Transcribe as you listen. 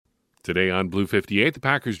Today on Blue 58, the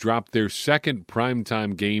Packers dropped their second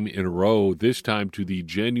primetime game in a row, this time to the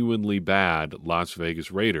genuinely bad Las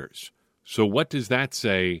Vegas Raiders. So what does that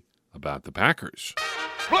say about the Packers?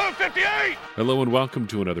 Blue 58! Hello and welcome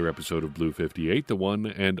to another episode of Blue 58, the one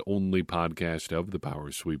and only podcast of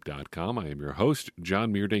thepowersweep.com. I am your host,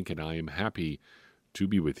 John Meerdink, and I am happy to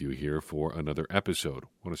be with you here for another episode.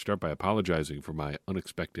 I want to start by apologizing for my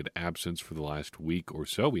unexpected absence for the last week or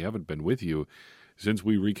so. We haven't been with you since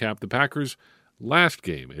we recapped the Packers' last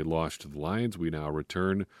game, a loss to the Lions. We now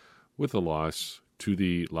return with a loss to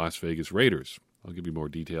the Las Vegas Raiders. I'll give you more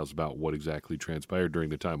details about what exactly transpired during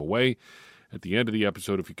the time away at the end of the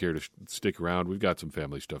episode. If you care to stick around, we've got some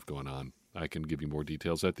family stuff going on. I can give you more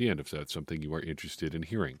details at the end if that's something you are interested in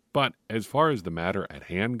hearing. But as far as the matter at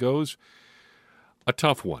hand goes, a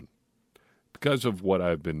tough one. Because of what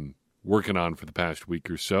I've been working on for the past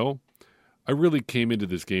week or so, I really came into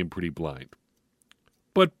this game pretty blind.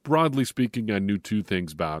 But broadly speaking, I knew two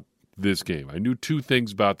things about this game. I knew two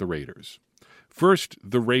things about the Raiders. First,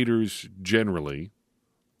 the Raiders generally,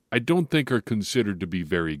 I don't think are considered to be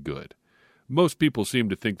very good. Most people seem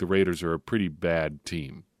to think the Raiders are a pretty bad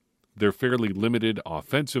team. They're fairly limited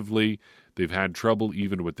offensively. They've had trouble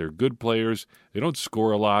even with their good players. They don't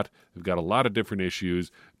score a lot. They've got a lot of different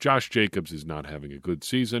issues. Josh Jacobs is not having a good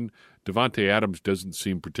season. Davante Adams doesn't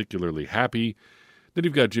seem particularly happy. Then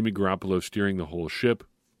you've got Jimmy Garoppolo steering the whole ship.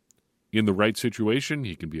 In the right situation,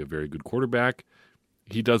 he can be a very good quarterback.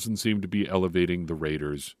 He doesn't seem to be elevating the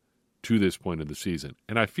Raiders to this point of the season.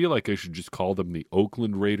 And I feel like I should just call them the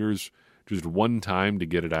Oakland Raiders just one time to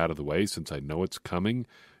get it out of the way since I know it's coming.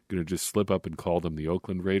 I'm going to just slip up and call them the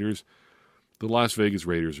Oakland Raiders. The Las Vegas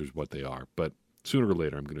Raiders is what they are, but sooner or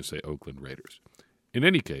later I'm going to say Oakland Raiders. In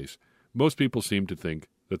any case, most people seem to think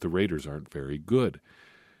that the Raiders aren't very good.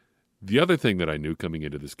 The other thing that I knew coming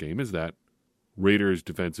into this game is that Raiders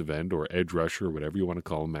defensive end or edge rusher, or whatever you want to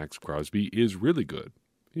call him, Maxx Crosby, is really good.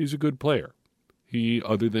 He's a good player. He,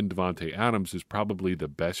 other than Davante Adams, is probably the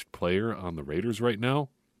best player on the Raiders right now.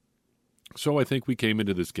 So I think we came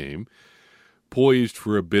into this game poised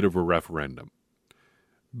for a bit of a referendum.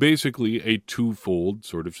 Basically a twofold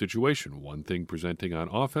sort of situation. One thing presenting on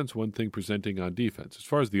offense, one thing presenting on defense. As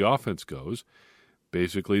far as the offense goes,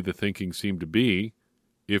 basically the thinking seemed to be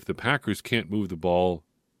if the Packers can't move the ball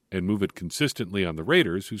and move it consistently on the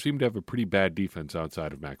Raiders, who seem to have a pretty bad defense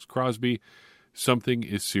outside of Maxx Crosby, something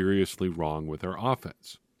is seriously wrong with our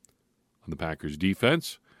offense. On the Packers'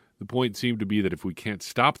 defense, the point seemed to be that if we can't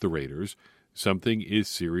stop the Raiders, something is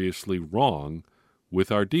seriously wrong with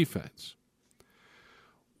our defense.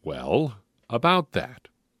 Well, about that.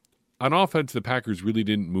 On offense, the Packers really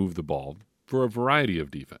didn't move the ball for a variety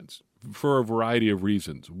of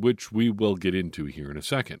reasons, which we will get into here in a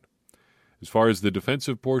second. As far as the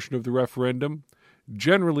defensive portion of the referendum,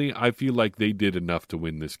 generally I feel like they did enough to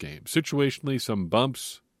win this game. Situationally, some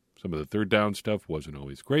bumps, some of the third down stuff wasn't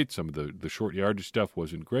always great, some of the short yardage stuff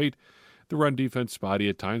wasn't great. The run defense spotty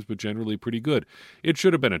at times, but generally pretty good. It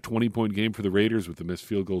should have been a 20-point game for the Raiders with the missed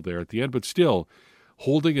field goal there at the end, but still,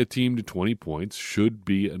 holding a team to 20 points should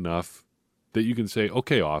be enough that you can say,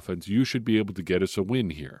 okay, offense, you should be able to get us a win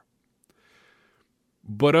here.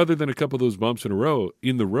 But other than a couple of those bumps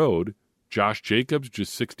in the road, Josh Jacobs,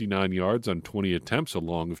 just 69 yards on 20 attempts, a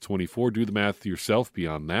long of 24. Do the math yourself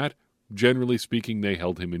beyond that. Generally speaking, they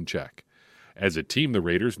held him in check. As a team, the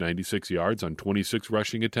Raiders, 96 yards on 26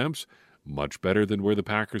 rushing attempts, much better than where the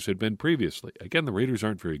Packers had been previously. Again, the Raiders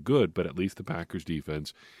aren't very good, but at least the Packers'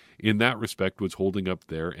 defense, in that respect, was holding up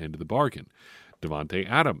their end of the bargain. Davante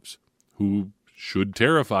Adams, who should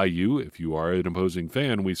terrify you if you are an opposing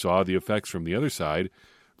fan. We saw the effects from the other side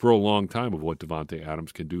for a long time of what Davante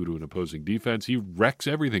Adams can do to an opposing defense. He wrecks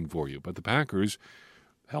everything for you, but the Packers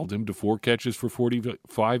held him to 4 catches for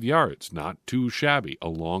 45 yards. Not too shabby. A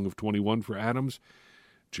long of 21 for Adams.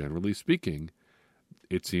 Generally speaking,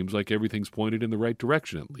 it seems like everything's pointed in the right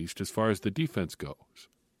direction, at least as far as the defense goes.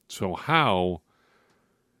 So how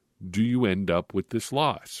do you end up with this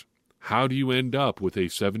loss? How do you end up with a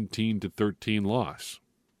 17-13 loss?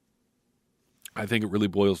 I think it really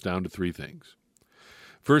boils down to three things.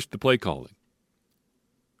 First, the play calling.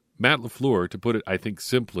 Matt LaFleur, to put it, I think,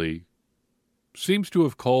 simply, seems to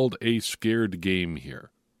have called a scared game here,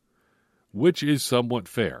 which is somewhat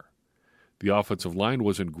fair. The offensive line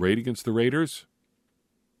wasn't great against the Raiders.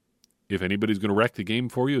 If anybody's going to wreck the game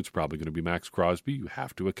for you, it's probably going to be Maxx Crosby. You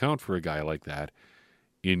have to account for a guy like that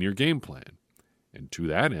in your game plan. And to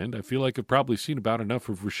that end, I feel like I've probably seen about enough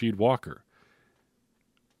of Rasheed Walker.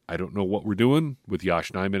 I don't know what we're doing with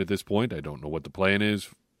Yosh Nijman at this point. I don't know what the plan is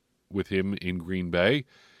with him in Green Bay.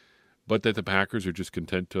 but that the Packers are just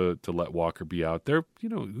content to let Walker be out there,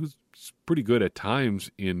 who's pretty good at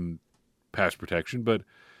times in pass protection, but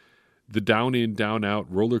the down in, down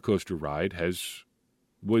out roller coaster ride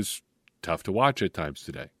was tough to watch at times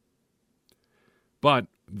today. But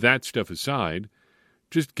that stuff aside,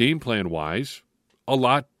 just game plan wise, a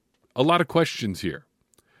lot of questions here.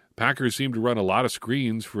 Packers seem to run a lot of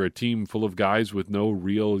screens for a team full of guys with no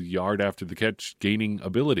real yard after the catch gaining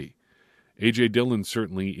ability. A.J. Dillon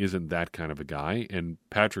certainly isn't that kind of a guy, and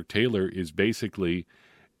Patrick Taylor is basically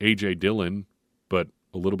A.J. Dillon, but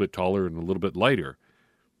a little bit taller and a little bit lighter.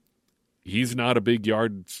 He's not a big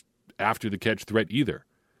yards after the catch threat either.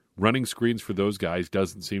 Running screens for those guys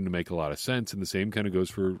doesn't seem to make a lot of sense, and the same kind of goes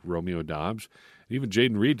for Romeo Doubs, and even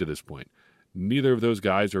Jaden Reed to this point. Neither of those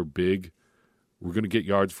guys are big, we're going to get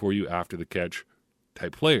yards for you after the catch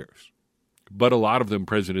type players. But a lot of them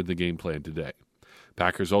present in the game plan today.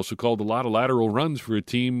 Packers also called a lot of lateral runs for a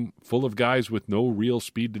team full of guys with no real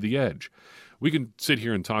speed to the edge. We can sit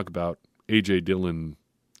here and talk about A.J. Dillon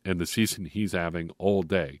and the season he's having all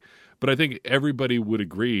day. But I think everybody would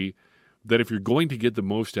agree that if you're going to get the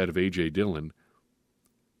most out of A.J. Dillon,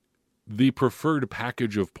 the preferred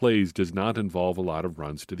package of plays does not involve a lot of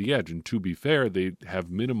runs to the edge. And to be fair, they have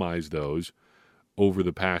minimized those over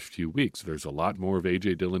the past few weeks. There's a lot more of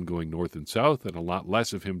A.J. Dillon going north and south and a lot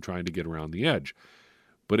less of him trying to get around the edge.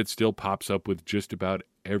 But it still pops up with just about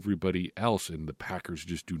everybody else, and the Packers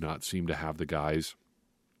just do not seem to have the guys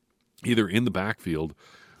either in the backfield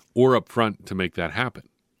or up front to make that happen.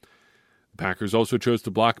 The Packers also chose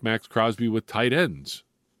to block Max Crosby with tight ends,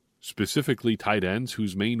 specifically tight ends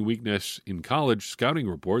whose main weakness in college scouting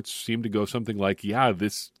reports seem to go something like, yeah,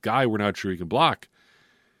 this guy we're not sure he can block.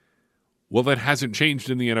 Well, that hasn't changed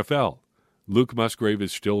in the NFL. Luke Musgrave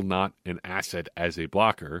is still not an asset as a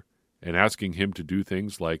blocker, and asking him to do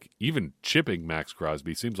things like even chipping Max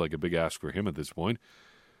Crosby seems like a big ask for him at this point.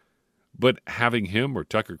 But having him or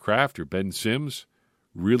Tucker Kraft or Ben Sims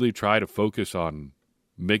really try to focus on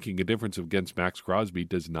making a difference against Max Crosby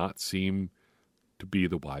does not seem to be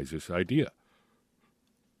the wisest idea.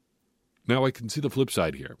 Now, I can see the flip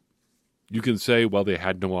side here. You can say, well, they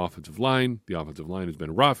had no offensive line. The offensive line has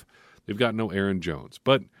been rough. They've got no Aaron Jones.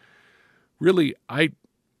 But really, I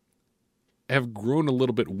have grown a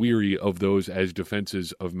little bit weary of those as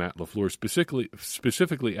defenses of Matt LaFleur,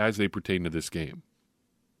 specifically as they pertain to this game.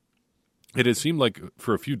 It has seemed like,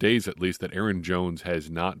 for a few days at least, that Aaron Jones has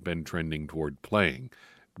not been trending toward playing,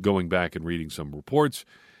 going back and reading some reports.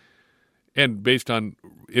 And based on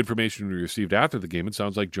information we received after the game, it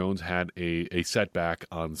sounds like Jones had a setback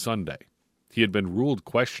on Sunday. He had been ruled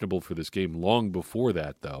questionable for this game long before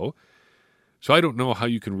that, though. So I don't know how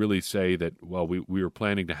you can really say that, well, we were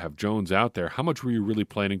planning to have Jones out there. How much were you really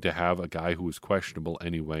planning to have a guy who was questionable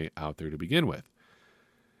anyway out there to begin with?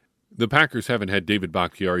 The Packers haven't had David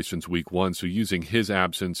Bakhtiari since week 1, so using his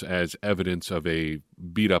absence as evidence of a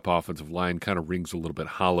beat-up offensive line kind of rings a little bit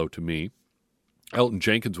hollow to me. Elton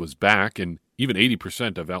Jenkins was back, and even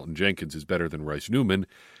 80% of Elton Jenkins is better than Rice Newman.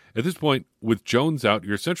 At this point, with Jones out,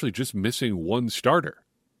 you're essentially just missing one starter.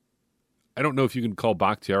 I don't know if you can call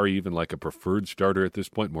Bakhtiari even like a preferred starter at this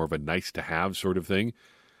point, more of a nice-to-have sort of thing.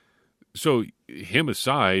 So, him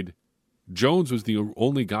aside, Jones was the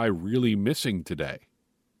only guy really missing today.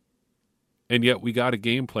 And yet we got a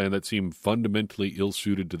game plan that seemed fundamentally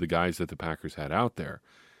ill-suited to the guys that the Packers had out there,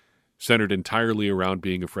 centered entirely around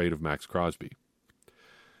being afraid of Max Crosby.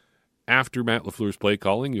 After Matt LaFleur's play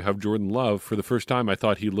calling, you have Jordan Love. For the first time, I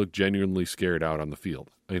thought he looked genuinely scared out on the field.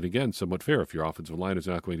 And again, somewhat fair. If your offensive line is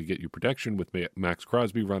not going to get you protection with Max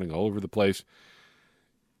Crosby running all over the place,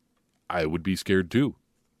 I would be scared too.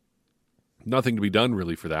 Nothing to be done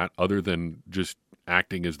really for that other than just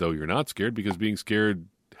acting as though you're not scared, because being scared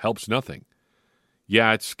helps nothing.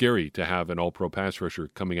 Yeah, it's scary to have an all-pro pass rusher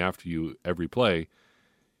coming after you every play.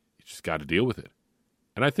 You just got to deal with it.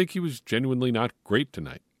 And I think he was genuinely not great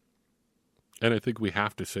tonight. And I think we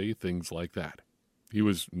have to say things like that. He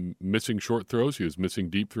was missing short throws, he was missing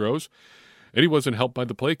deep throws, and he wasn't helped by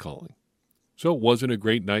the play calling. So it wasn't a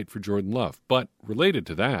great night for Jordan Love. But related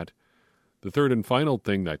to that, the third and final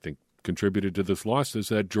thing that I think contributed to this loss is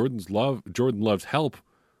that Jordan Love's help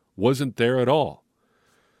wasn't there at all.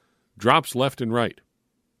 Drops left and right.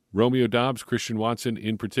 Romeo Doubs, Christian Watson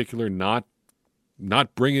in particular, not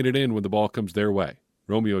bringing it in when the ball comes their way.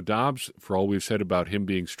 Romeo Doubs, for all we've said about him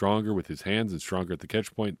being stronger with his hands and stronger at the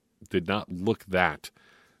catch point, did not look that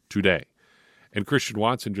today. And Christian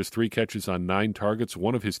Watson, just 3 catches on 9 targets.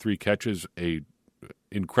 One of his 3 catches, a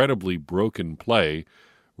incredibly broken play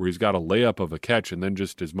where he's got a layup of a catch and then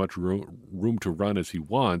just as much room to run as he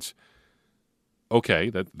wants.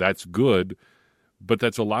 Okay, that's good, But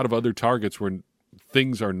that's a lot of other targets where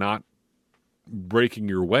things are not breaking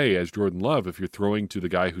your way as Jordan Love if you're throwing to the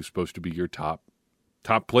guy who's supposed to be your top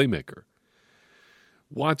playmaker.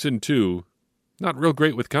 Watson, too, not real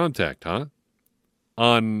great with contact, huh?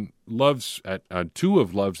 On two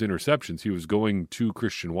of Love's interceptions, he was going to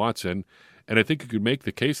Christian Watson, and I think you could make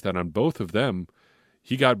the case that on both of them,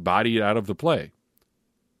 he got bodied out of the play.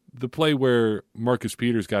 The play where Marcus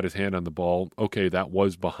Peters got his hand on the ball, okay, that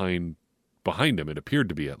was behind him, it appeared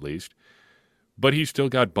to be at least, but he still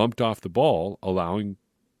got bumped off the ball, allowing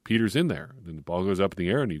Peters in there. Then the ball goes up in the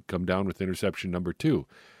air, and he'd come down with interception number 2.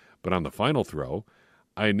 But on the final throw,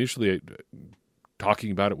 I initially,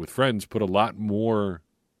 talking about it with friends, put a lot more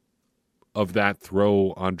of that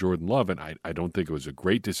throw on Jordan Love, and I don't think it was a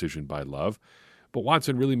great decision by Love, but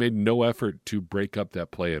Watson really made no effort to break up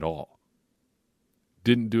that play at all.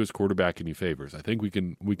 Didn't do his quarterback any favors. I think we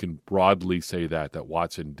can broadly say that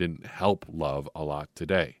Watson didn't help Love a lot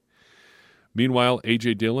today. Meanwhile,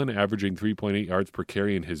 A.J. Dillon averaging 3.8 yards per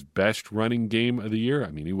carry in his best running game of the year.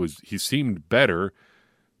 I mean, he seemed better,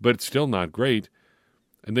 but it's still not great.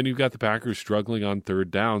 And then you've got the Packers struggling on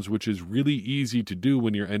third downs, which is really easy to do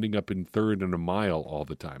when you're ending up in third and a mile all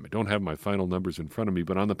the time. I don't have my final numbers in front of me,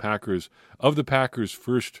 but on the Packers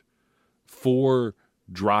first 4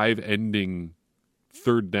 drive-ending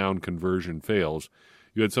third down conversion fails,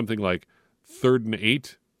 you had something like 3rd and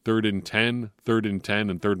 8, 3rd and 10, 3rd and 10,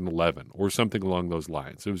 and 3rd and 11, or something along those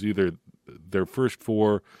lines. It was either their first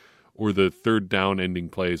 4 or the third down ending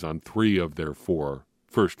plays on 3 of their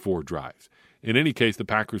first 4 drives. In any case, the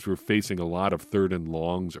Packers were facing a lot of 3rd and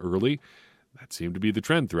longs early. That seemed to be the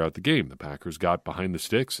trend throughout the game. The Packers got behind the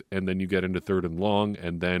sticks, and then you get into 3rd and long,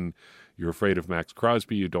 and then you're afraid of Max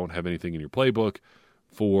Crosby. You don't have anything in your playbook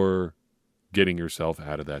for getting yourself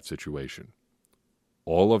out of that situation.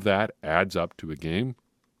 All of that adds up to a game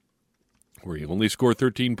where you only score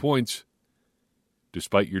 13 points,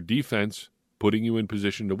 despite your defense putting you in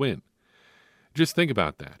position to win. Just think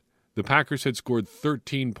about that. The Packers had scored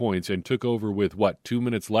 13 points and took over with, 2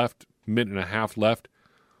 minutes left, minute and a half left,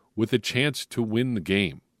 with a chance to win the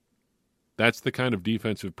game. That's the kind of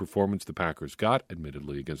defensive performance the Packers got,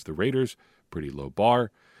 admittedly against the Raiders, pretty low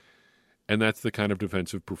bar. And that's the kind of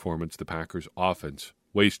defensive performance the Packers' offense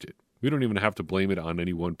wasted. We don't even have to blame it on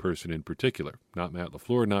any one person in particular. Not Matt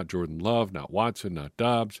LaFleur, not Jordan Love, not Watson, not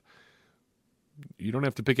Dobbs. You don't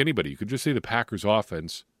have to pick anybody. You could just say the Packers'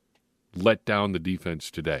 offense let down the defense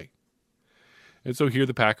today. And so here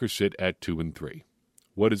the Packers sit at 2-3.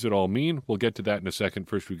 What does it all mean? We'll get to that in a second.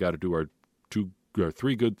 First, we've got to do our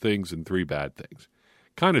 3 good things and 3 bad things.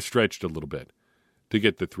 Kind of stretched a little bit to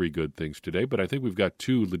get the 3 good things today, but I think we've got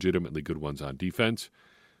 2 legitimately good ones on defense.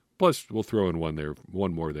 Plus, we'll throw in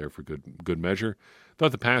one more there for good measure.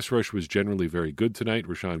 Thought the pass rush was generally very good tonight.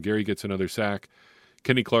 Rashawn Gary gets another sack.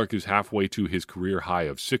 Kenny Clark is halfway to his career high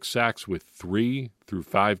of 6 sacks with 3 through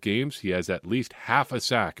 5 games. He has at least half a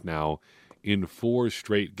sack now in 4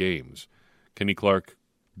 straight games. Kenny Clark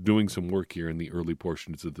doing some work here in the early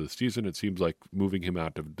portions of the season. It seems like moving him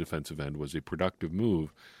out of defensive end was a productive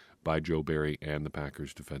move by Joe Barry and the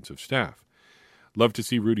Packers defensive staff. Love to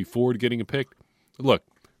see Rudy Ford getting a pick. Look,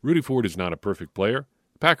 Rudy Ford is not a perfect player.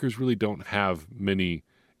 The Packers really don't have many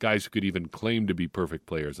guys who could even claim to be perfect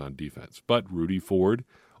players on defense. But Rudy Ford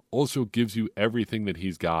also gives you everything that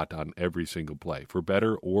he's got on every single play, for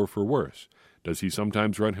better or for worse. Does he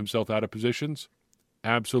sometimes run himself out of positions?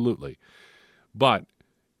 Absolutely. But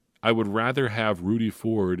I would rather have Rudy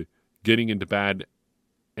Ford getting into bad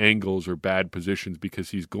angles or bad positions because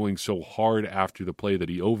he's going so hard after the play that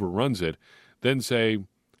he overruns it than say,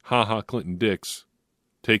 Clinton Dix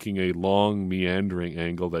taking a long, meandering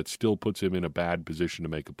angle that still puts him in a bad position to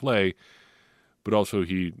make a play, but also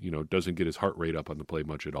he, doesn't get his heart rate up on the play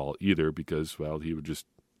much at all either because, he would just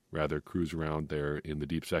rather cruise around there in the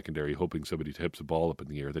deep secondary hoping somebody tips a ball up in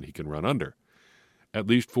the air that he can run under. At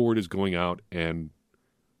least Ford is going out and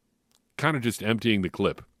kind of just emptying the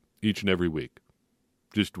clip each and every week.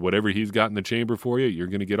 Just whatever he's got in the chamber for you, you're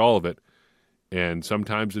going to get all of it. And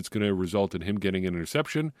sometimes it's going to result in him getting an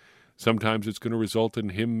interception. Sometimes it's going to result in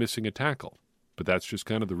him missing a tackle. But that's just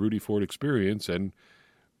kind of the Rudy Ford experience. And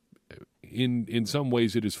in some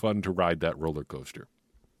ways, it is fun to ride that roller coaster.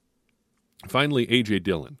 Finally, A.J.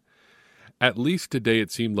 Dillon. At least today,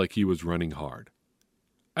 it seemed like he was running hard.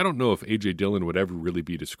 I don't know if A.J. Dillon would ever really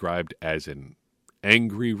be described as an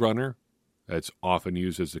angry runner. That's often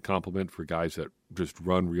used as a compliment for guys that just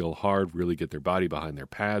run real hard, really get their body behind their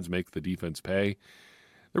pads, make the defense pay.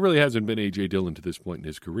 There really hasn't been A.J. Dillon to this point in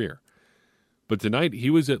his career. But tonight, he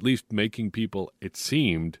was at least making people, it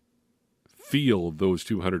seemed, feel those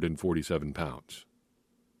 247 pounds.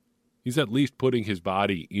 He's at least putting his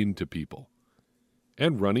body into people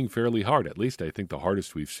and running fairly hard. At least I think the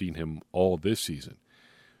hardest we've seen him all this season.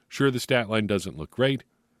 Sure, the stat line doesn't look great,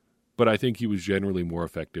 but I think he was generally more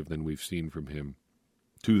effective than we've seen from him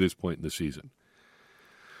to this point in the season.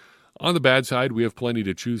 On the bad side, we have plenty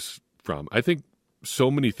to choose from. I think so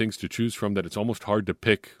many things to choose from that it's almost hard to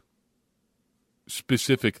pick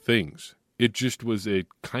specific things. It just was a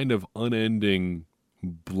kind of unending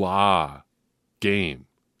blah game.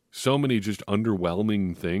 So many just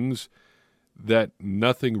underwhelming things that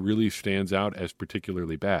nothing really stands out as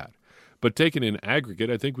particularly bad. But taken in aggregate,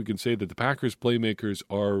 I think we can say that the Packers playmakers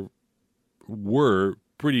were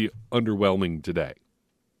pretty underwhelming today.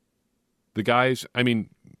 The guys, I mean,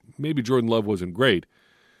 maybe Jordan Love wasn't great,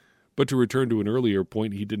 but to return to an earlier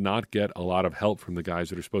point, he did not get a lot of help from the guys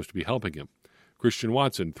that are supposed to be helping him. Christian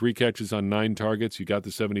Watson, 3 catches on 9 targets. You got the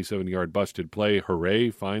 77-yard busted play. Hooray,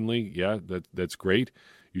 finally. Yeah, that's great.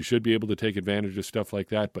 You should be able to take advantage of stuff like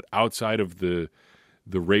that. But outside of the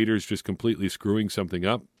Raiders just completely screwing something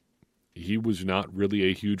up, he was not really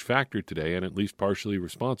a huge factor today and at least partially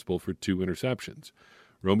responsible for 2 interceptions.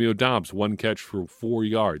 Romeo Doubs, 1 catch for 4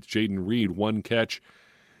 yards. Jaden Reed, 1 catch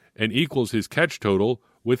and equals his catch total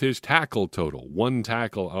with his tackle total. 1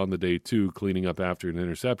 tackle on the day, too, cleaning up after an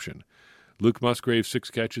interception. Luke Musgrave, 6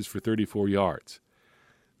 catches for 34 yards.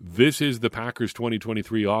 This is the Packers'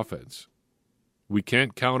 2023 offense. We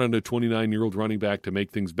can't count on a 29-year-old running back to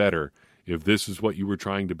make things better if this is what you were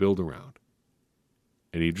trying to build around.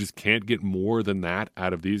 And you just can't get more than that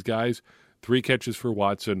out of these guys. 3 catches for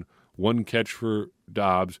Watson, 1 catch for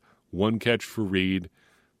Doubs, 1 catch for Reed.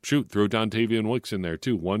 Shoot, throw Dontavian Wicks in there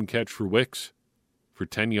too. 1 catch for Wicks for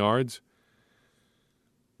 10 yards.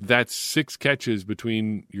 That's 6 catches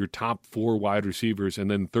between your top 4 wide receivers and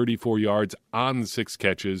then 34 yards on 6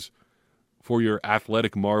 catches for your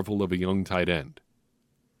athletic marvel of a young tight end.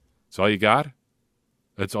 That's all you got?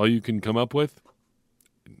 That's all you can come up with?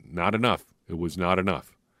 Not enough. It was not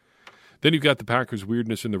enough. Then you've got the Packers'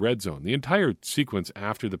 weirdness in the red zone. The entire sequence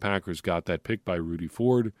after the Packers got that pick by Rudy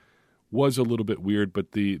Ford was a little bit weird,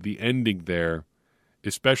 but the ending there,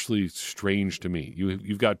 especially strange to me.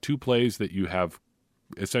 You've got 2 plays that you have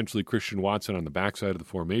essentially Christian Watson on the backside of the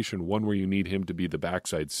formation, one where you need him to be the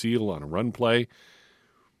backside seal on a run play.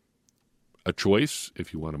 A choice,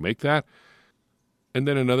 if you want to make that. And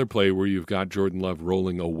then another play where you've got Jordan Love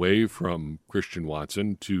rolling away from Christian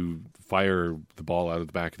Watson to fire the ball out of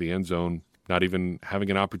the back of the end zone, not even having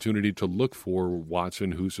an opportunity to look for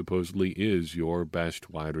Watson, who supposedly is your best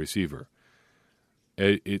wide receiver.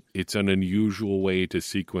 It's an unusual way to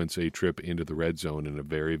sequence a trip into the red zone in a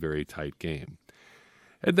very, very tight game.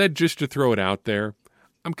 And then just to throw it out there,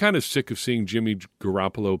 I'm kind of sick of seeing Jimmy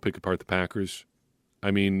Garoppolo pick apart the Packers.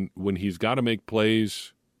 I mean, when he's got to make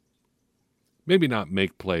plays, maybe not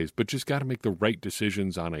make plays, but just got to make the right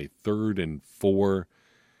decisions on a 3rd and 4.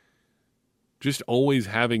 Just always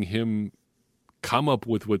having him come up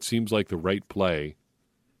with what seems like the right play.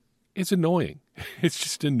 It's annoying. It's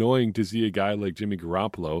just annoying to see a guy like Jimmy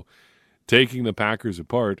Garoppolo taking the Packers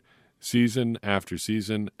apart season after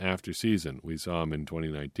season after season. We saw him in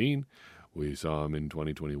 2019. We saw him in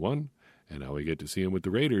 2021. And now we get to see him with the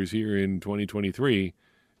Raiders here in 2023,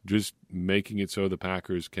 just making it so the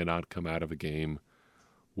Packers cannot come out of a game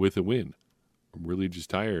with a win. I'm really just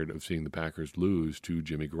tired of seeing the Packers lose to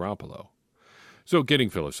Jimmy Garoppolo. So getting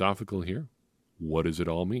philosophical here, what does it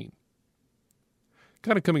all mean?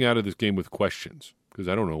 Kind of coming out of this game with questions, because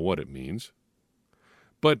I don't know what it means.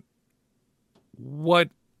 But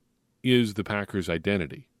what is the Packers'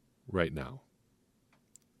 identity right now?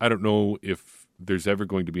 I don't know if there's ever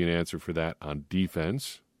going to be an answer for that on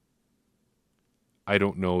defense. I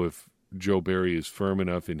don't know if Joe Barry is firm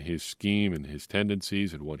enough in his scheme and his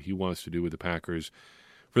tendencies and what he wants to do with the Packers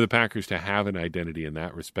for the Packers to have an identity in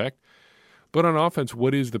that respect. But on offense,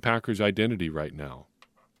 what is the Packers' identity right now?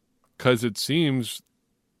 Because it seems,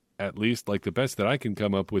 at least like the best that I can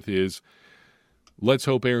come up with is, let's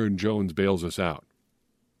hope Aaron Jones bails us out.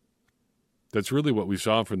 That's really what we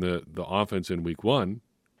saw from the offense in week 1.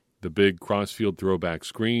 The big cross-field throwback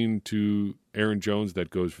screen to Aaron Jones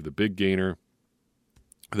that goes for the big gainer.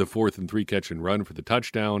 The 4th and 3 catch and run for the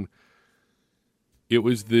touchdown. It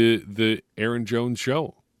was the Aaron Jones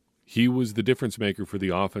show. He was the difference maker for the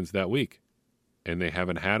offense that week. And they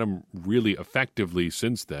haven't had him really effectively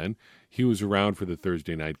since then. He was around for the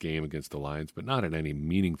Thursday night game against the Lions, but not in any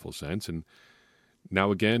meaningful sense. And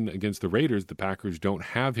now again, against the Raiders, the Packers don't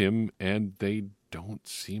have him, and they don't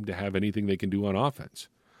seem to have anything they can do on offense.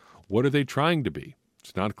 What are they trying to be?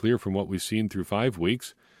 It's not clear from what we've seen through 5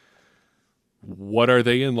 weeks. What are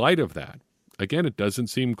they in light of that? Again, it doesn't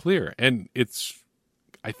seem clear. And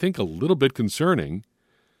I think, a little bit concerning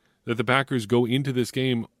that the Packers go into this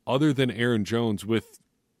game, other than Aaron Jones, with,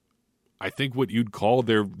 I think, what you'd call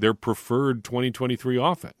their preferred 2023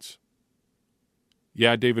 offense.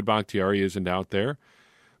 Yeah, David Bakhtiari isn't out there,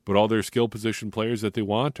 but all their skill position players that they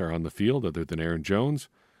want are on the field, other than Aaron Jones.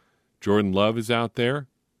 Jordan Love is out there.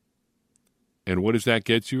 And what does that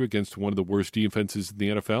get you against one of the worst defenses in the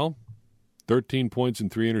NFL? 13 points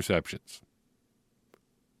and 3 interceptions.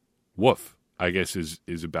 Woof, I guess,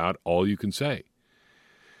 is about all you can say.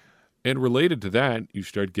 And related to that, you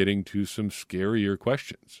start getting to some scarier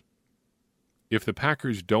questions. If the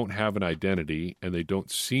Packers don't have an identity, and they don't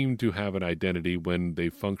seem to have an identity when they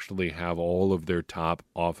functionally have all of their top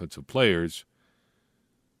offensive players,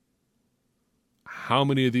 how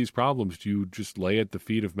many of these problems do you just lay at the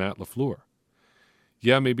feet of Matt LaFleur?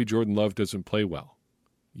 Yeah, maybe Jordan Love doesn't play well.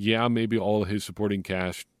 Yeah, maybe all of his supporting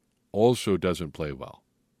cast also doesn't play well.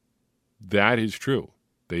 That is true.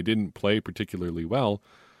 They didn't play particularly well,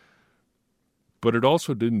 but it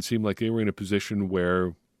also didn't seem like they were in a position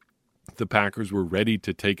where the Packers were ready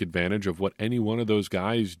to take advantage of what any one of those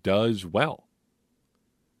guys does well.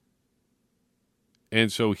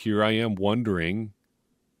 And so here I am wondering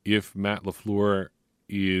if Matt LaFleur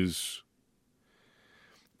is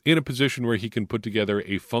in a position where he can put together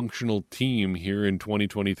a functional team here in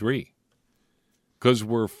 2023. Because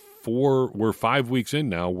we're 5 weeks in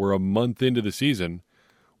now. We're a month into the season.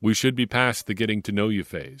 We should be past the getting to know you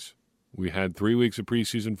phase. We had 3 weeks of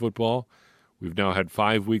preseason football. We've now had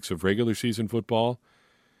 5 weeks of regular season football.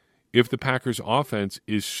 If the Packers' offense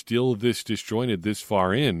is still this disjointed this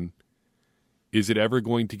far in, is it ever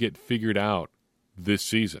going to get figured out this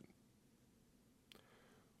season?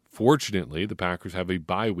 Fortunately, the Packers have a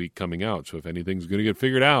bye week coming out, so if anything's going to get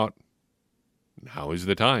figured out, now is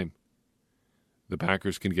the time. The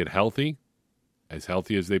Packers can get healthy as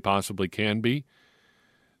they possibly can be.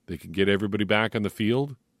 They can get everybody back on the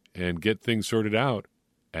field and get things sorted out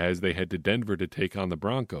as they head to Denver to take on the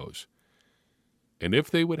Broncos. And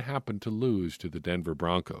if they would happen to lose to the Denver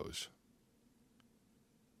Broncos,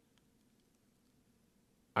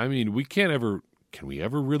 I mean, can we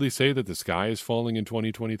ever really say that the sky is falling in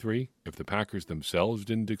 2023? If the Packers themselves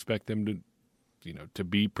didn't expect them to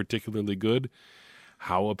be particularly good,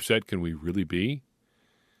 how upset can we really be?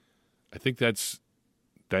 I think that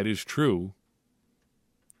is true.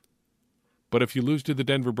 But if you lose to the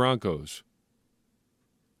Denver Broncos,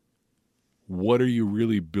 what are you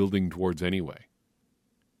really building towards anyway?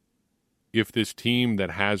 If this team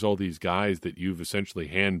that has all these guys that you've essentially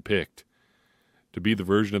handpicked to be the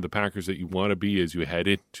version of the Packers that you want to be as you head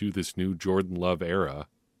into this new Jordan Love era,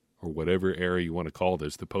 or whatever era you want to call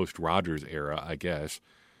this, the post-Rodgers era, I guess,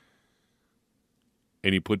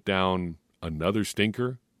 and you put down another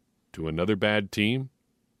stinker to another bad team,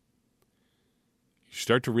 you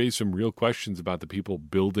start to raise some real questions about the people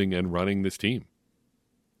building and running this team.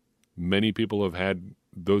 Many people have had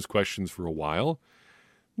those questions for a while.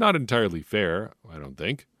 Not entirely fair, I don't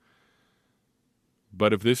think.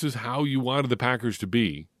 But if this is how you wanted the Packers to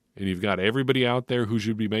be, and you've got everybody out there who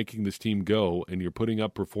should be making this team go, and you're putting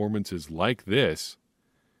up performances like this,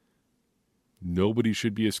 nobody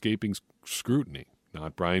should be escaping scrutiny.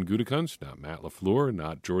 Not Brian Gutekunst, not Matt LaFleur,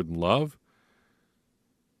 not Jordan Love.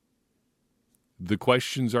 The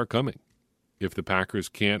questions are coming if the Packers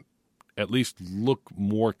can't at least look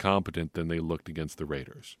more competent than they looked against the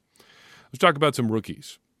Raiders. Let's talk about some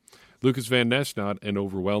rookies. Lucas Van Ness, not an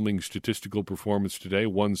overwhelming statistical performance today.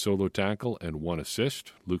 1 solo tackle and 1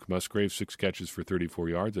 assist. Luke Musgrave, 6 catches for 34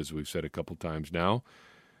 yards, as we've said a couple times now.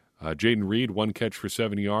 Jaden Reed, 1 catch for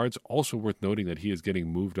 7 yards. Also worth noting that he is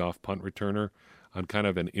getting moved off punt returner on kind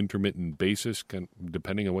of an intermittent basis,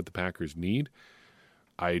 depending on what the Packers need.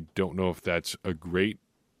 I don't know if that's a great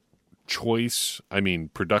choice. I mean,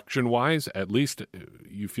 production-wise, at least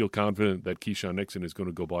you feel confident that Keyshawn Nixon is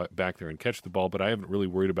going to go back there and catch the ball, but I haven't really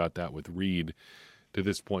worried about that with Reed to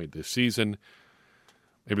this point this season.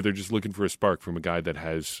 Maybe they're just looking for a spark from a guy that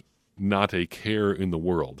has not a care in the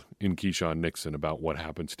world in Keyshawn Nixon about what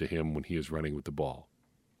happens to him when he is running with the ball.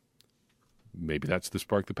 Maybe that's the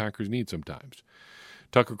spark the Packers need sometimes.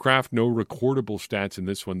 Tucker Kraft, no recordable stats in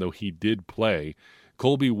this one, though he did play.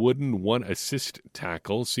 Colby Wooden, 1 assist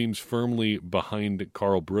tackle, seems firmly behind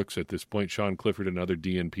Carl Brooks at this point. Sean Clifford, another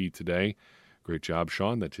DNP today. Great job,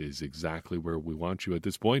 Sean. That is exactly where we want you at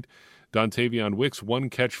this point. Dontavion Wicks, 1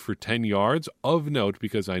 catch for 10 yards. Of note,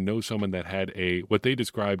 because I know someone that had what they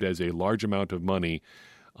described as a large amount of money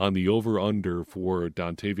on the over-under for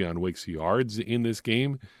Dontavion Wicks' yards in this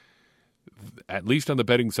game. At least on the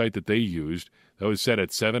betting site that they used, that was set at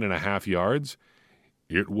 7.5 yards.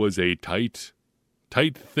 It was a tight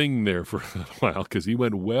tight thing there for a while because he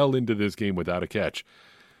went well into this game without a catch.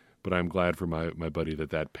 But I'm glad for my buddy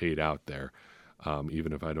that paid out there,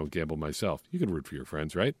 even if I don't gamble myself. You can root for your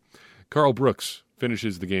friends, right? Carl Brooks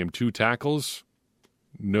finishes the game, 2 tackles,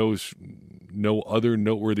 no other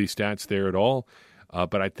noteworthy stats there at all.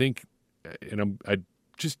 But I think, and I'm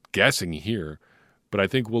just guessing here, but I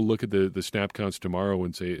think we'll look at the snap counts tomorrow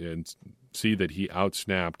and see that he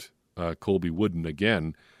outsnapped Colby Wooden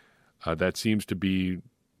again. That seems to be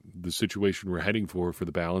the situation we're heading for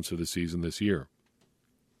the balance of the season this year.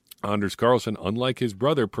 Anders Carlson, unlike his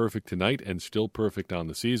brother, perfect tonight and still perfect on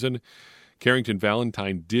the season. Carrington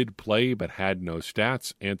Valentine did play but had no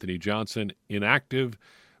stats. Anthony Johnson, inactive.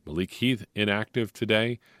 Malik Heath, inactive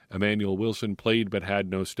today. Emmanuel Wilson played but had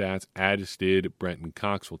no stats, as did Brenton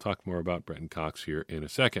Cox. We'll talk more about Brenton Cox here in a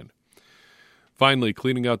second. Finally,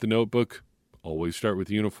 cleaning out the notebook. Always start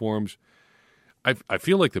with uniforms. I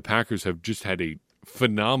feel like the Packers have just had a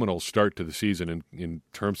phenomenal start to the season in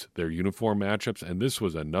terms of their uniform matchups, and this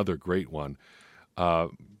was another great one.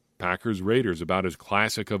 Packers-Raiders, about as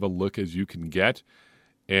classic of a look as you can get,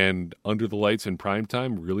 and under the lights in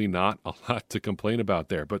primetime, really not a lot to complain about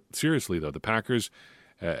there. But seriously, though, the Packers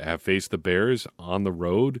have faced the Bears on the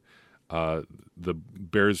road. The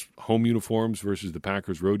Bears' home uniforms versus the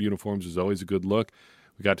Packers' road uniforms is always a good look.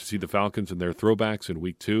 We got to see the Falcons and their throwbacks in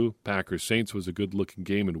Week 2. Packers-Saints was a good-looking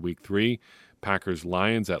game in Week 3.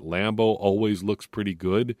 Packers-Lions at Lambeau always looks pretty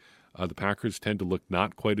good. The Packers tend to look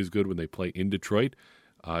not quite as good when they play in Detroit,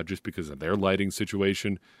 just because of their lighting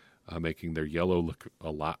situation, making their yellow look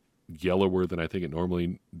a lot yellower than I think it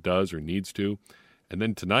normally does or needs to. And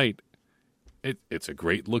then tonight, it's a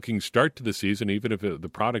great-looking start to the season. Even if the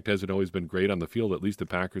product hasn't always been great on the field, at least the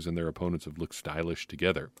Packers and their opponents have looked stylish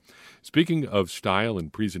together. Speaking of style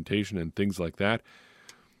and presentation and things like that,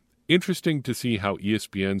 interesting to see how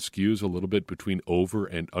ESPN skews a little bit between over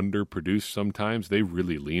and under produced sometimes. They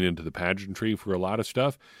really lean into the pageantry for a lot of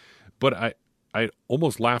stuff. But I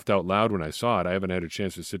almost laughed out loud when I saw it. I haven't had a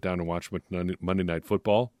chance to sit down and watch Monday Night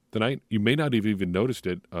Football tonight. You may not have even noticed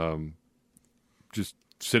it just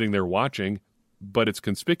sitting there watching, but it's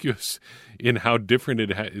conspicuous in how different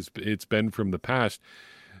it's been from the past.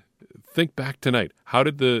 Think back tonight. How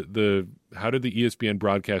did the ESPN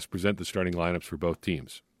broadcast present the starting lineups for both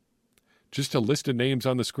teams? Just a list of names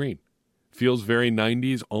on the screen. Feels very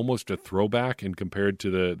 90s, almost a throwback, and compared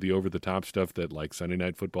to the over-the-top stuff that like Sunday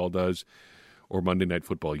Night Football does or Monday Night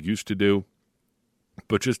Football used to do.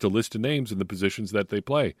 But just a list of names and the positions that they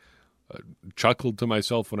play. Chuckled to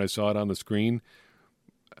myself when I saw it on the screen.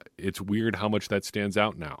 It's weird how much that stands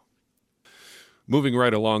out now. Moving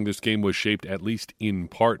right along, this game was shaped at least in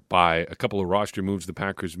part by a couple of roster moves the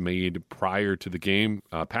Packers made prior to the game.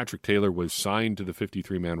 Patrick Taylor was signed to the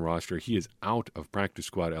 53-man roster. He is out of practice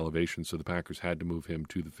squad elevation, so the Packers had to move him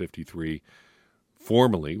to the 53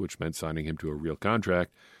 formally, which meant signing him to a real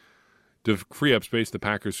contract. To free up space, the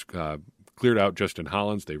Packers cleared out Justin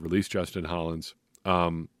Hollins. They released Justin Hollins.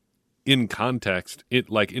 In context,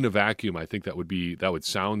 in a vacuum, I think that would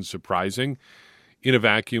sound surprising. In a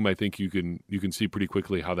vacuum, I think you can see pretty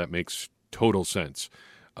quickly how that makes total sense.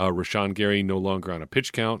 Rashawn Gary no longer on a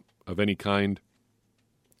pitch count of any kind.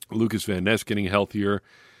 Lucas Van Ness getting healthier.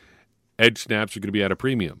 Edge snaps are going to be at a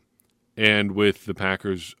premium. And with the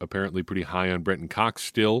Packers apparently pretty high on Brenton Cox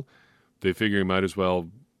still, they figure you might as well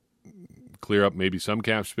clear up maybe some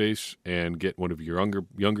cap space and get one of your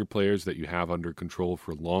younger players that you have under control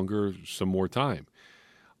for longer, some more time.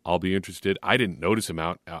 I'll be interested. I didn't notice him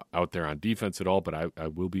out there on defense at all, but I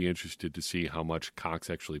will be interested to see how much Cox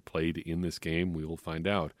actually played in this game. We will find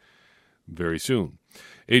out very soon.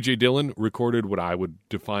 A.J. Dillon recorded what I would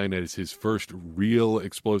define as his first real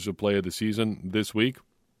explosive play of the season this week.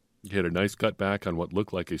 He had a nice cutback on what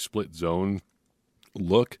looked like a split zone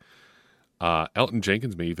look. Elton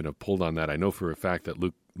Jenkins may even have pulled on that. I know for a fact that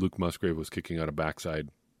Luke Musgrave was kicking out a backside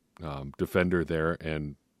defender there,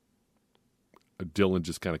 and Dillon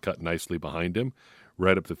just kind of cut nicely behind him,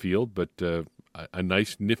 right up the field. But a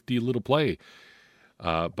nice, nifty little play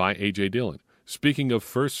by A.J. Dillon. Speaking of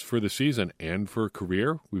firsts for the season and for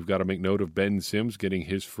career, we've got to make note of Ben Sims getting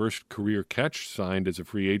his first career catch, signed as a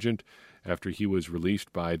free agent after he was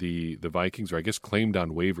released by the Vikings, or I guess claimed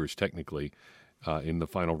on waivers technically, in the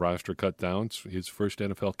final roster cutdowns. His first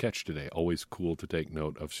NFL catch today. Always cool to take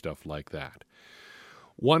note of stuff like that.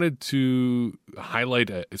 Wanted to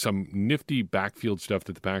highlight some nifty backfield stuff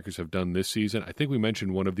that the Packers have done this season. I think we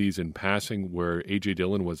mentioned one of these in passing where A.J.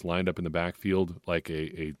 Dillon was lined up in the backfield like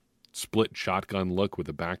a split shotgun look with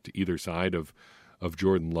a back to either side of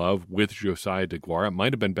Jordan Love with Josiah DeGuara. It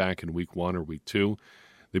might have been back in week 1 or week 2.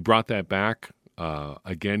 They brought that back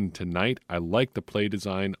again tonight. I like the play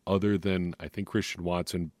design other than, I think, Christian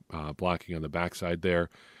Watson blocking on the backside there.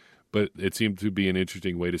 But it seemed to be an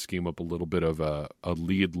interesting way to scheme up a little bit of a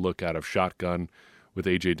lead look out of shotgun with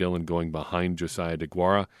A.J. Dillon going behind Josiah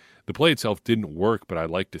DeGuara. The play itself didn't work, but I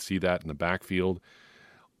like to see that in the backfield.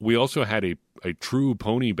 We also had a true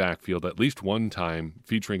pony backfield at least one time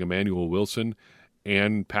featuring Emmanuel Wilson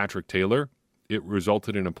and Patrick Taylor. It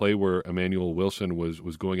resulted in a play where Emmanuel Wilson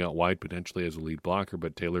was going out wide potentially as a lead blocker,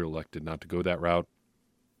 but Taylor elected not to go that route.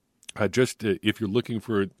 If you're looking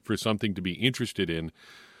for something to be interested in,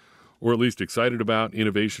 or at least excited about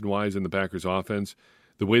innovation-wise in the Packers offense,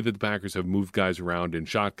 the way that the Packers have moved guys around in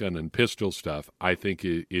shotgun and pistol stuff, I think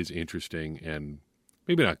is interesting and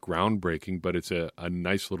maybe not groundbreaking, but it's a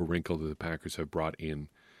nice little wrinkle that the Packers have brought in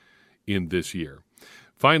this year.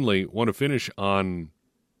 Finally, want to finish on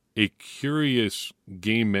a curious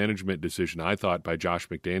game management decision, I thought, by Josh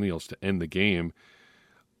McDaniels to end the game.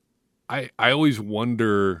 I always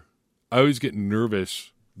get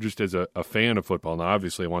nervous just as a fan of football. Now,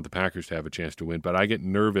 obviously, I want the Packers to have a chance to win, but I get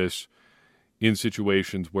nervous in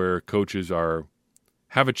situations where coaches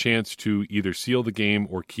have a chance to either seal the game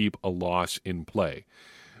or keep a loss in play.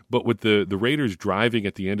 But with the Raiders driving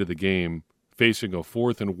at the end of the game, facing a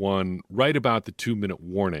 4th and 1, right about the 2-minute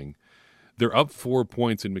warning, they're up 4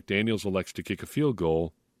 points, and McDaniels elects to kick a field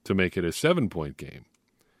goal to make it a 7-point game.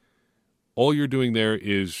 All you're doing there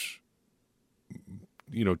is,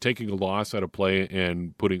 taking a loss out of play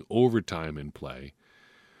and putting overtime in play.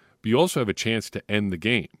 But you also have a chance to end the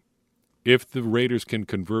game. If the Raiders can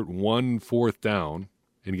convert 1 4th down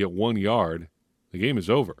and get 1 yard, the game is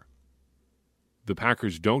over. The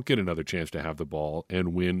Packers don't get another chance to have the ball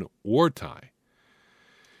and win or tie.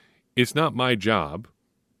 It's not my job.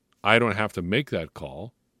 I don't have to make that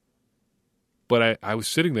call. But I was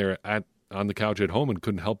sitting there on the couch at home and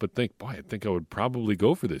couldn't help but think, boy, I think I would probably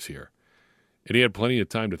go for this here. And he had plenty of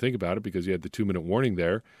time to think about it because he had the 2-minute warning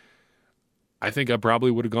there. I think I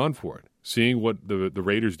probably would have gone for it. Seeing what the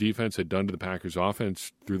Raiders defense had done to the Packers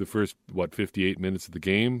offense through the first, 58 minutes of the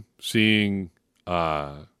game, seeing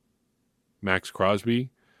Max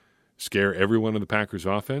Crosby scare everyone in the Packers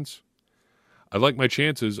offense, I like my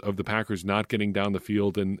chances of the Packers not getting down the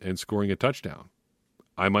field and scoring a touchdown.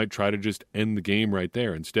 I might try to just end the game right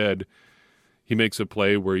there. Instead, he makes a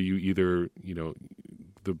play where you either,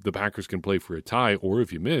 the Packers can play for a tie, or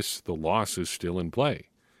if you miss, the loss is still in play.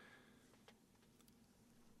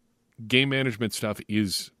 Game management stuff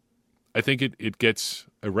I think it gets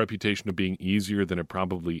a reputation of being easier than it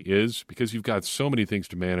probably is because you've got so many things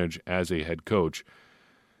to manage as a head coach.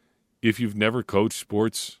 If you've never coached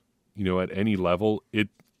sports, at any level,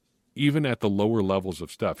 even at the lower levels of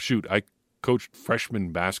stuff. Shoot, I coached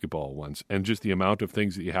freshman basketball once, and just the amount of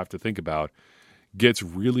things that you have to think about gets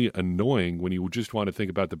really annoying when you just want to think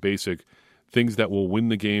about the basic things that will win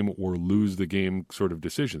the game or lose the game sort of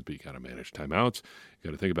decisions. But you got to manage timeouts. You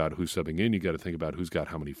got to think about who's subbing in. You got to think about who's got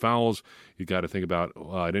how many fouls. You got to think about,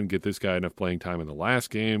 I didn't get this guy enough playing time in the last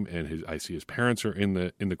game, and I see his parents are in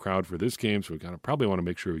the crowd for this game, so we probably want to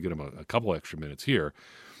make sure we get him a couple extra minutes here.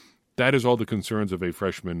 That is all the concerns of a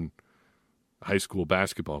freshman high school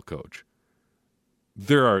basketball coach.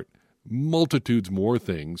 There are multitudes more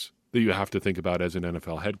things that you have to think about as an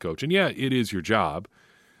NFL head coach. And yeah, it is your job,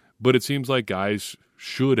 but it seems like guys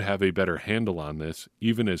should have a better handle on this,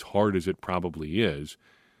 even as hard as it probably is.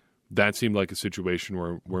 That seemed like a situation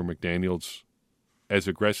where McDaniels, as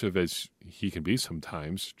aggressive as he can be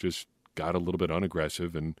sometimes, just got a little bit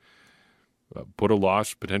unaggressive and put a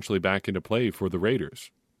loss potentially back into play for the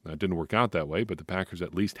Raiders. That didn't work out that way, but the Packers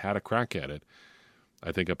at least had a crack at it.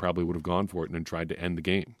 I think I probably would have gone for it and then tried to end the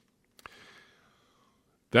game.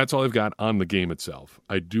 That's all I've got on the game itself.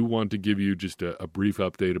 I do want to give you just a brief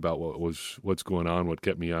update about what's going on, what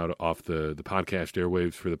kept me out off the podcast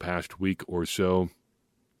airwaves for the past week or so.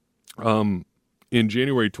 In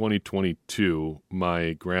January 2022,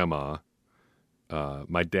 my grandma,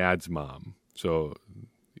 my dad's mom, so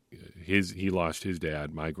he lost his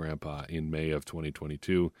dad, my grandpa, in May of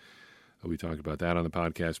 2022. We talked about that on the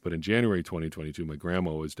podcast. But in January 2022, my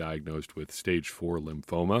grandma was diagnosed with stage 4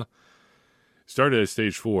 lymphoma. Started at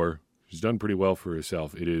stage 4. She's done pretty well for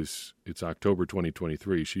herself. It's October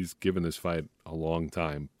 2023. She's given this fight a long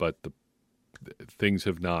time, but the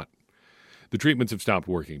treatments have stopped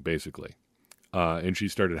working, basically. And she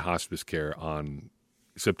started hospice care on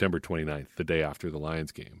September 29th, the day after the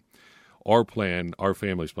Lions game. Our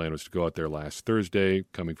family's plan was to go out there last Thursday,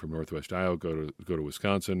 coming from Northwest Iowa, go to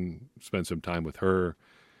Wisconsin, spend some time with her,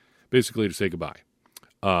 basically to say goodbye.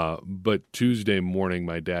 But Tuesday morning,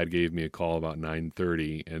 my dad gave me a call about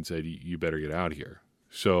 9:30 and said, "You better get out here."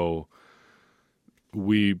 So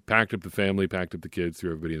we packed up the family, packed up the kids,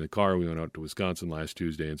 threw everybody in the car. We went out to Wisconsin last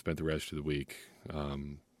Tuesday and spent the rest of the week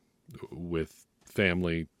with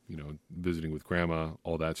family, visiting with grandma,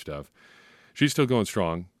 all that stuff. She's still going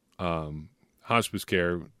strong. Hospice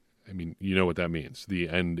care, I mean, you know what that means. The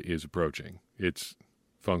end is approaching. It's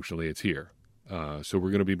here. So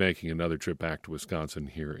we're going to be making another trip back to Wisconsin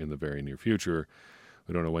here in the very near future.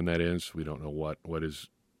 We don't know when that is. We don't know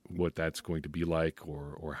what that's going to be like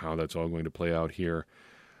or how that's all going to play out here.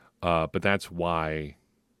 But that's why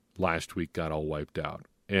last week got all wiped out.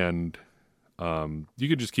 And you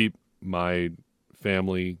could just keep my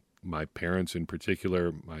family, my parents in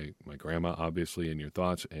particular, my grandma obviously, in your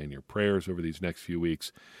thoughts and your prayers over these next few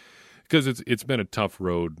weeks, because it's been a tough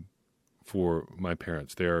road for my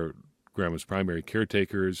parents. They're grandma's primary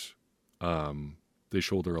caretakers. They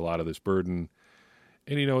shoulder a lot of this burden,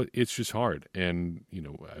 and it's just hard. And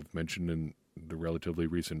I've mentioned in the relatively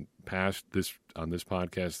recent past on this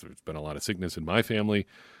podcast, there's been a lot of sickness in my family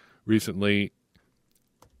recently.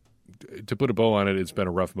 To put a bow on it, it's been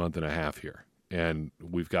a rough month and a half here. And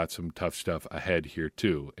we've got some tough stuff ahead here,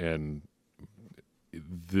 too. And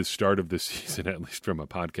the start of this season, at least from a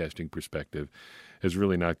podcasting perspective, has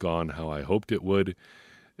really not gone how I hoped it would.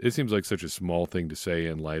 It seems like such a small thing to say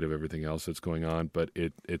in light of everything else that's going on, but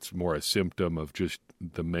it's more a symptom of just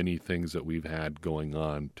the many things that we've had going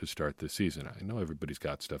on to start this season. I know everybody's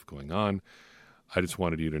got stuff going on. I just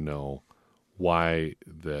wanted you to know why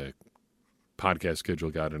the podcast schedule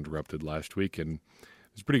got interrupted last week, and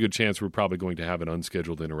there's a pretty good chance we're probably going to have an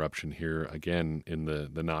unscheduled interruption here again in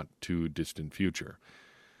the not too distant future.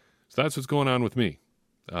 So that's what's going on with me.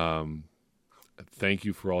 Thank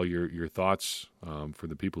you for all your thoughts. For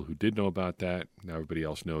the people who did know about that, now everybody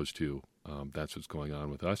else knows too. That's what's going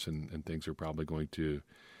on with us, and things are probably going to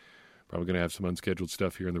have some unscheduled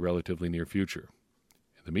stuff here in the relatively near future.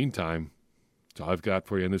 In the meantime, that's all I've got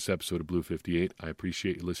for you in this episode of Blue 58. I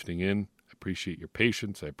appreciate you listening in. I appreciate your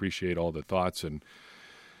patience. I appreciate all the thoughts and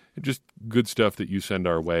just good stuff that you send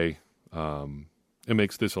our way. It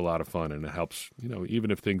makes this a lot of fun, and it helps,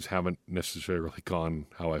 even if things haven't necessarily gone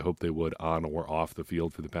how I hope they would on or off the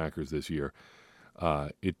field for the Packers this year.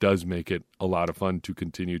 It does make it a lot of fun to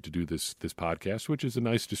continue to do this podcast, which is a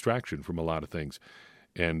nice distraction from a lot of things.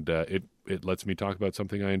 And it lets me talk about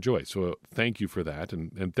something I enjoy. So thank you for that,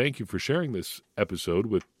 and thank you for sharing this episode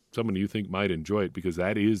with someone you think might enjoy it, because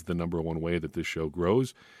that is the number one way that this show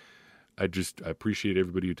grows. I appreciate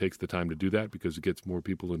everybody who takes the time to do that, because it gets more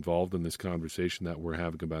people involved in this conversation that we're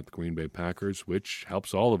having about the Green Bay Packers, which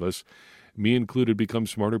helps all of us, me included, become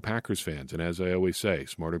smarter Packers fans. And as I always say,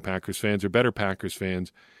 smarter Packers fans are better Packers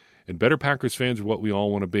fans, and better Packers fans are what we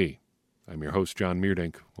all want to be. I'm your host, John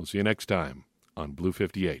Meerdink. We'll see you next time on Blue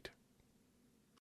 58.